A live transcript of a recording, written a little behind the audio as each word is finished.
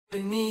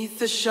Beneath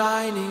the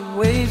shining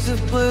waves of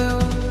blue,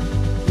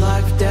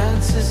 life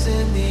dances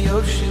in the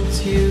ocean's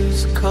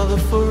hues.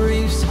 Colorful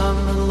reefs hum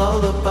a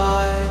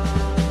lullaby.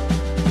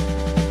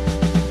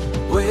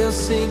 Whales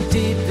sink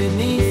deep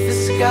beneath the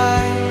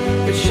sky,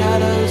 but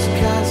shadows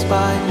cast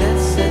by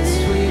nets that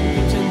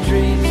sweep and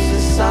dreams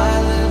of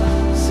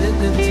silence in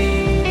the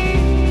deep.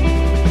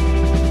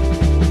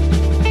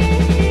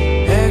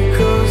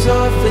 Echoes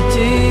of the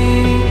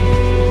deep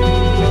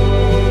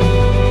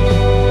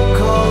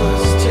call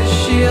us to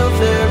shield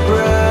their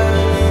breath.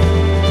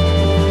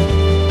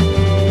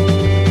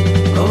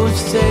 Oh,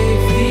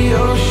 save the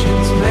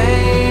ocean's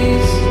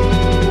maze,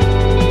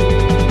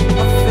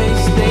 or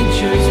face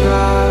nature's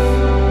wrath.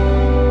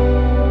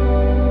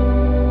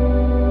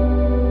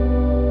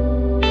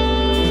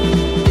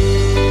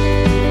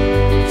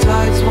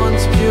 Tides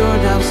once pure,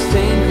 now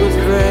stained with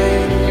gray.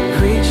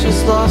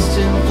 Creatures lost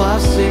in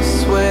plastic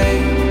sway.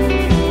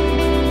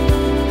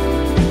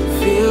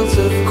 Fields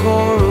of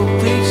coral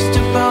bleached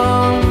to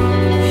bone.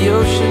 The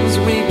oceans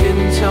weep in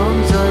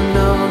tones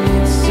unknown.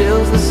 Yet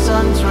still the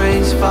sun's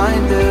rays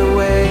find their